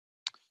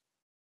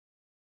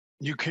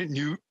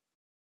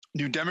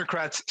New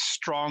Democrats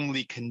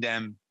strongly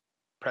condemn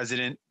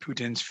President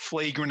Putin's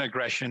flagrant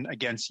aggression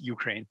against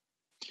Ukraine.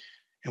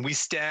 And we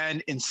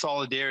stand in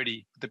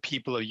solidarity with the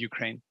people of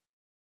Ukraine.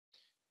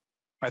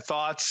 My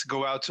thoughts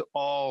go out to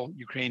all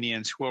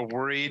Ukrainians who are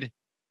worried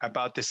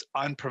about this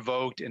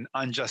unprovoked and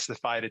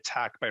unjustified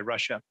attack by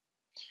Russia.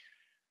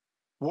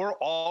 War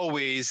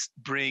always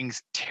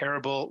brings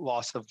terrible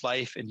loss of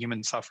life and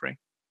human suffering.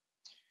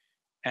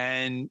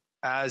 And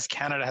as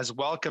Canada has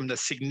welcomed a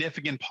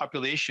significant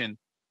population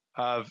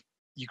of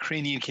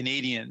Ukrainian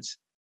Canadians,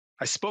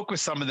 I spoke with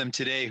some of them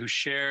today who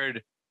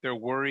shared their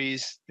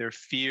worries, their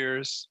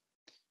fears,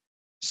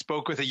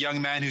 spoke with a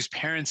young man whose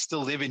parents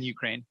still live in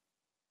Ukraine.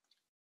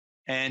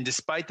 And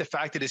despite the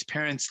fact that his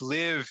parents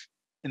live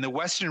in the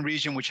Western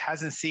region, which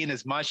hasn't seen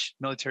as much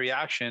military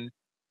action,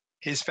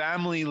 his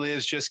family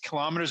lives just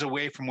kilometers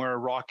away from where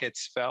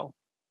rockets fell.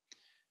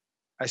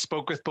 I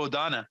spoke with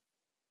Bodana,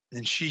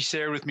 and she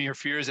shared with me her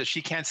fears that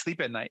she can't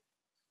sleep at night.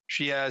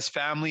 She has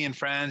family and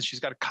friends. She's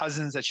got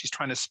cousins that she's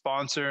trying to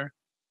sponsor,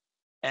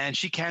 and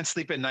she can't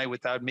sleep at night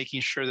without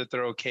making sure that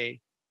they're okay.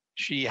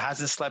 She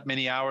hasn't slept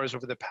many hours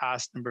over the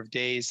past number of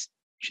days.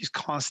 She's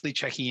constantly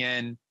checking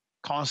in,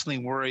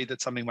 constantly worried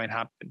that something might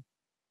happen.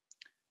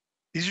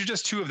 These are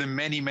just two of the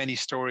many, many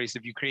stories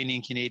of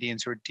Ukrainian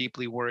Canadians who are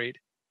deeply worried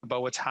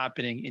about what's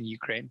happening in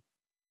Ukraine.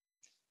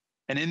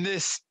 And in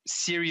this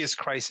serious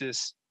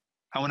crisis,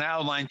 I want to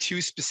outline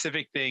two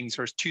specific things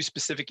or two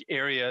specific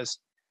areas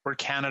where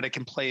Canada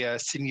can play a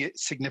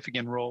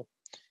significant role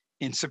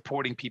in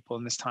supporting people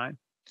in this time.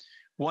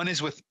 One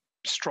is with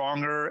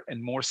stronger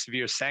and more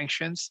severe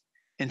sanctions.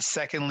 And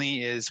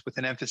secondly is with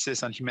an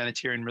emphasis on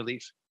humanitarian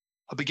relief.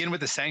 I'll begin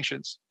with the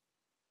sanctions.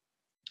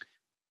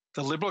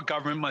 The Liberal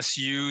government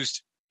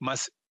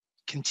must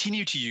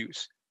continue to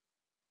use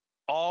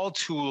all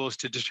tools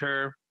to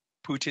deter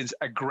Putin's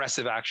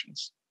aggressive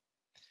actions.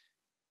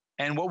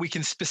 And what we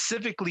can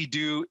specifically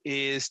do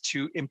is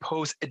to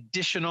impose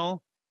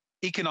additional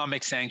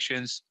economic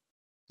sanctions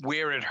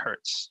where it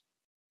hurts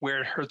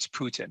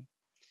Putin.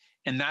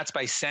 And that's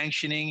by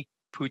sanctioning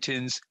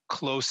Putin's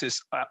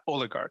closest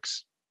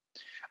oligarchs.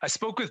 I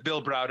spoke with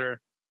Bill Browder,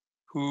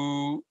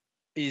 who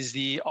is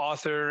the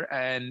author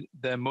and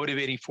the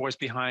motivating force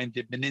behind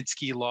the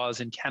Magnitsky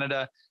laws in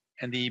Canada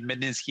and the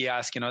Magnitsky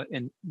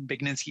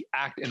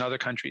Act in other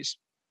countries.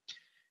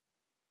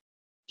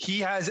 He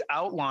has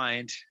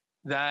outlined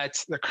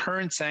that the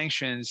current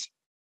sanctions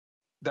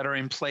that are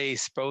in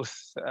place, both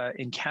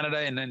in Canada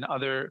and in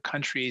other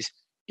countries,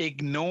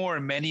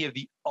 ignore many of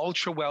the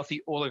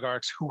ultra-wealthy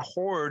oligarchs who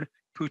hoard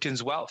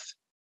Putin's wealth.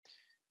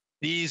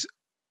 These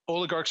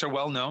oligarchs are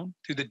well known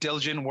through the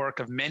diligent work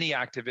of many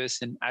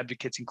activists and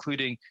advocates,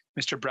 including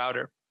Mr.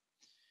 Browder.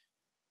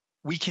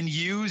 We can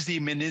use the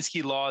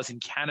Magnitsky laws in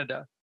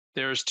Canada.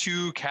 There's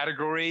two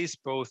categories,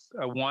 both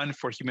one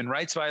for human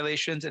rights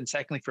violations and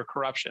secondly for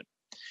corruption.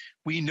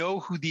 We know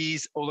who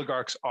these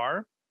oligarchs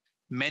are.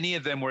 Many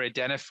of them were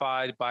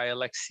identified by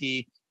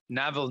Alexei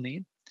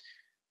Navalny,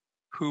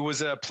 who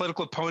was a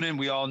political opponent.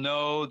 We all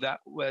know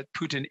that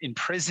Putin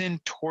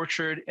imprisoned,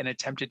 tortured, and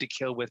attempted to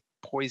kill with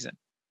poison.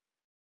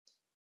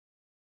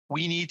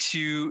 We need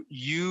to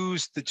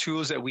use the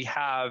tools that we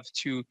have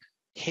to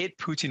hit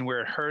Putin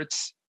where it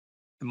hurts,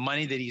 the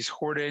money that he's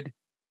hoarded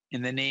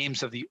in the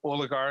names of the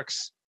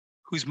oligarchs,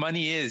 whose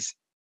money is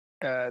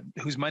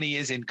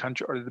in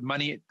country, or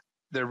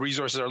the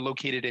resources are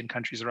located in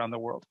countries around the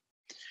world.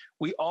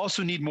 We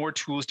also need more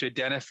tools to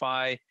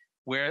identify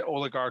where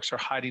oligarchs are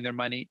hiding their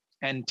money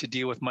and to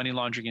deal with money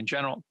laundering in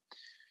general.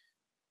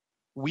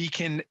 We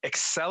can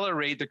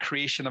accelerate the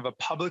creation of a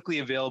publicly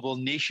available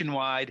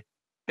nationwide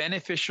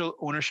beneficial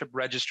ownership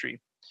registry.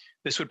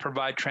 This would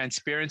provide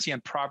transparency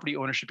on property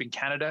ownership in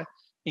Canada,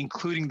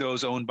 including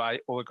those owned by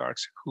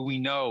oligarchs who we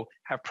know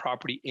have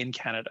property in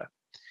Canada.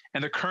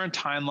 And the current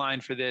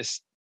timeline for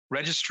this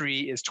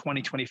registry is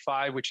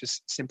 2025, which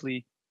is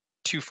simply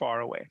too far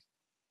away.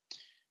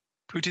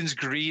 Putin's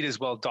greed is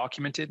well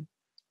documented.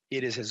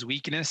 It is his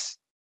weakness.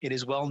 It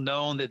is well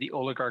known that the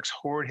oligarchs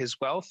hoard his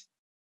wealth,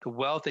 the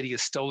wealth that he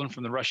has stolen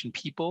from the Russian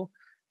people.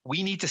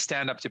 We need to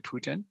stand up to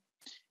Putin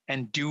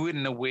and do it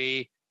in a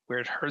way where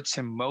it hurts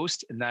him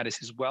most, and that is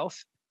his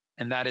wealth,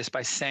 and that is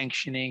by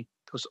sanctioning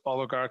those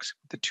oligarchs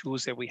with the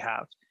tools that we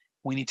have.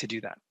 We need to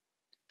do that.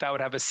 That would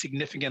have a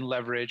significant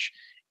leverage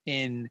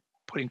in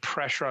putting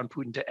pressure on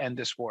Putin to end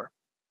this war.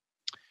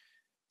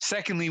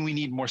 Secondly, we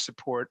need more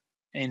support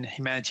in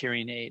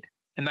humanitarian aid.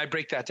 And I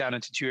break that down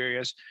into two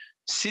areas.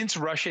 Since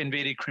Russia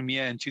invaded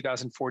Crimea in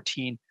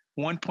 2014,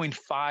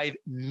 1.5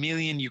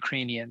 million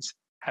Ukrainians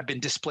have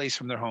been displaced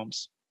from their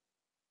homes.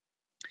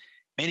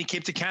 Many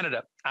came to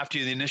Canada after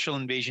the initial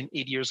invasion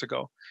 8 years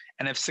ago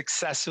and have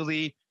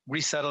successfully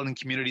resettled in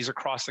communities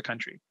across the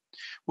country.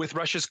 With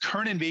Russia's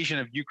current invasion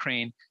of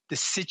Ukraine, the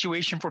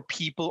situation for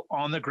people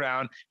on the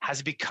ground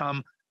has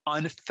become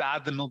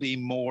unfathomably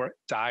more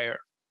dire.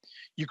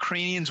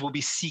 Ukrainians will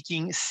be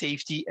seeking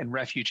safety and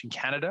refuge in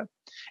Canada.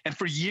 And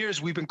for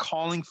years, we've been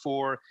calling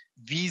for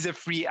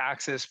visa-free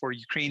access for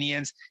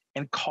Ukrainians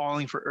and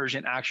calling for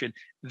urgent action.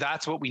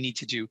 That's what we need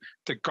to do.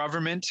 The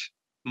government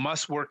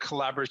must work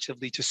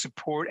collaboratively to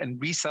support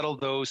and resettle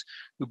those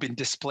who've been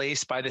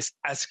displaced by this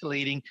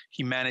escalating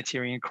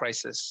humanitarian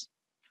crisis.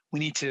 We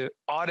need to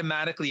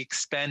automatically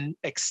extend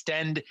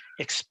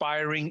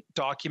expiring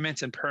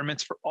documents and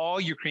permits for all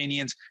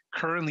Ukrainians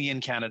currently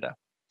in Canada.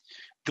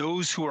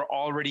 Those who are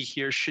already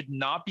here should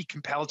not be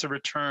compelled to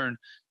return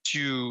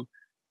to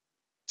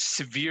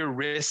severe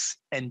risks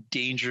and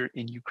danger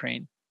in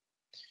Ukraine.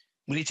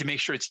 We need to make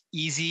sure it's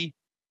easy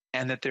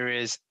and that there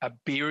is a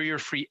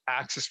barrier-free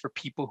access for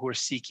people who are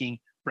seeking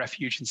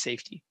refuge and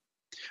safety.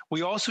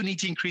 We also need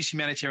to increase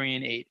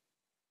humanitarian aid.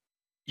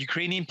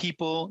 Ukrainian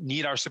people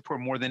need our support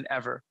more than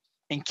ever,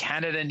 and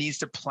Canada needs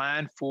to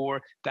plan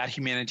for that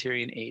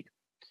humanitarian aid.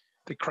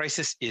 The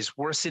crisis is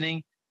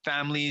worsening.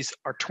 Families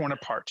are torn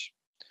apart.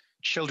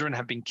 Children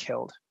have been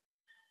killed.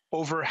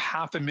 Over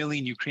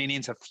 500,000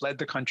 Ukrainians have fled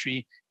the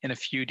country in a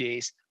few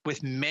days,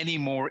 with many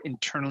more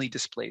internally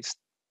displaced.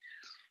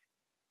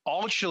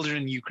 All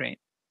children in Ukraine,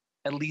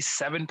 at least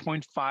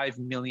 7.5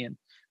 million,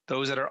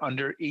 those that are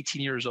under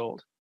 18 years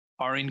old,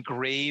 are in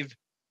grave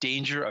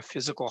danger of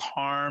physical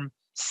harm,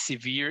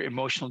 severe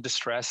emotional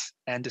distress,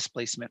 and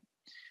displacement.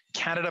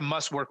 Canada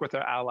must work with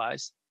our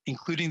allies,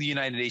 including the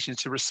United Nations,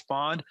 to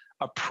respond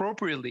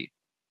appropriately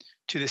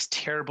to this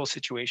terrible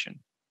situation.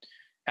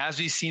 As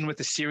we've seen with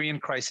the Syrian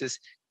crisis,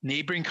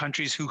 neighboring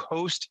countries who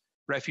host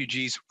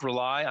refugees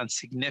rely on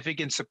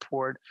significant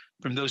support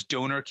from those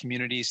donor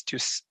communities to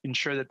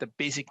ensure that the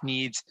basic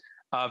needs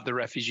of the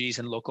refugees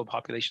and local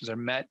populations are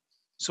met.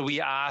 So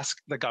we ask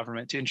the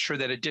government to ensure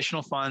that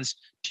additional funds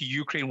to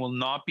Ukraine will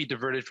not be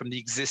diverted from the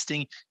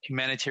existing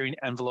humanitarian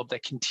envelope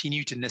that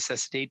continue to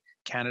necessitate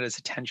Canada's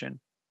attention.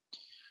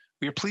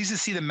 We are pleased to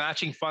see the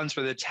matching funds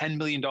for the $10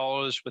 million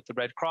with the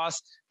Red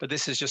Cross, but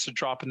this is just a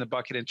drop in the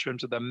bucket in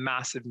terms of the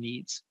massive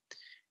needs.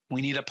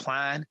 We need a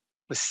plan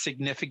with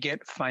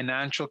significant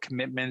financial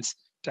commitments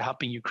to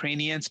helping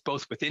Ukrainians,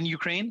 both within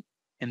Ukraine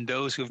and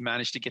those who have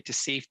managed to get to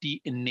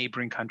safety in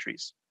neighboring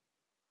countries.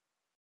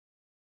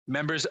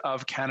 Members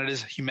of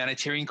Canada's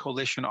humanitarian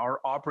coalition are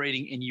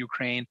operating in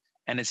Ukraine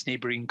and its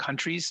neighboring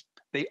countries.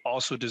 They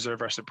also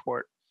deserve our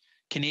support.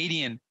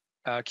 Canadian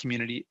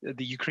community,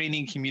 the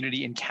Ukrainian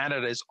community in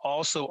Canada is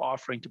also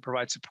offering to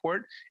provide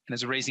support and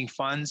is raising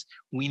funds.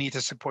 We need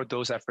to support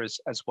those efforts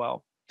as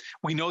well.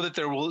 We know that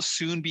there will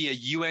soon be a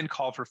UN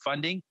call for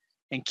funding,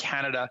 and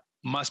Canada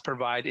must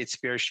provide its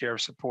fair share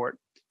of support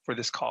for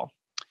this call.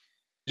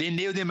 Les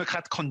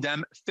néo-démocrates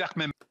condamnent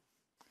fermement.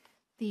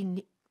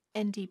 The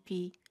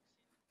NDP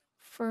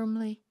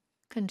firmly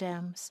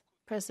condemns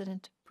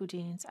President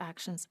Putin's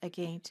actions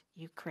against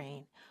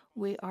Ukraine.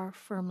 We are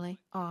firmly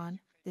on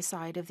the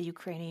side of the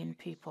Ukrainian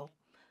people.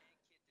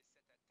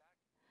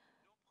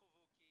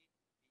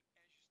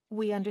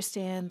 We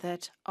understand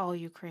that all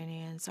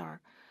Ukrainians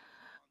are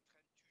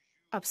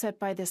upset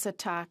by this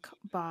attack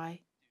by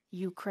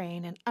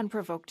Ukraine, an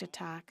unprovoked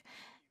attack.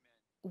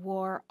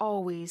 War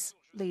always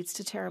leads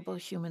to terrible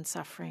human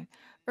suffering.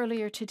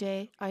 Earlier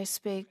today, I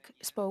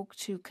spoke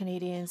to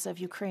Canadians of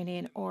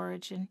Ukrainian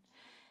origin.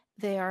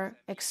 They are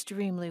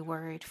extremely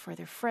worried for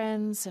their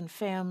friends and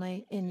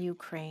family in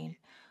Ukraine.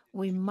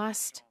 We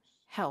must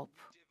help,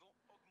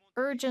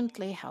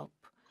 urgently help,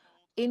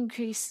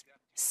 increase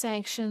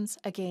sanctions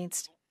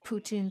against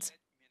Putin's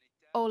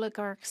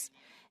oligarchs,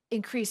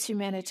 increase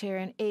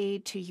humanitarian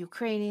aid to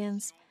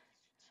Ukrainians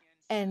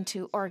and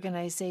to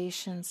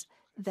organizations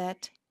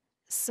that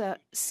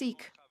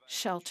seek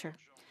shelter,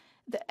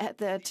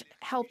 that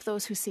help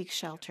those who seek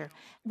shelter.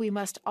 We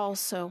must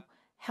also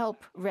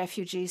help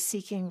refugees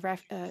seeking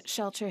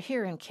shelter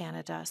here in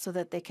Canada so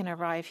that they can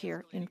arrive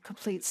here in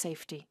complete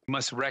safety. We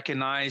must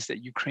recognize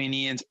that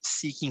Ukrainians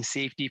seeking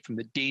safety from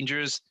the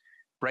dangers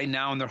right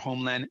now in their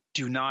homeland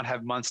do not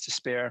have months to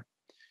spare.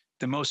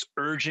 The most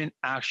urgent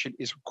action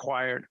is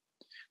required.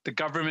 The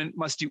government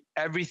must do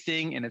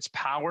everything in its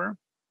power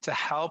to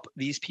help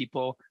these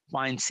people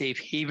find safe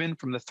haven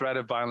from the threat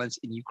of violence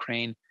in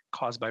Ukraine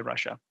caused by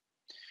Russia.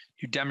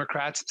 You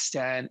Democrats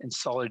stand in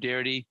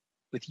solidarity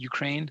with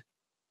Ukraine,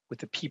 with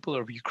the people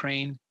of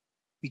Ukraine.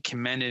 We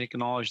commend and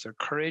acknowledge their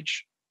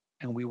courage,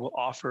 and we will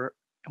offer,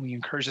 and we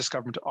encourage this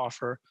government to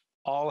offer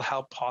all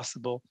help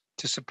possible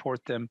to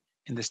support them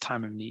in this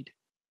time of need.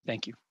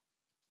 Thank you.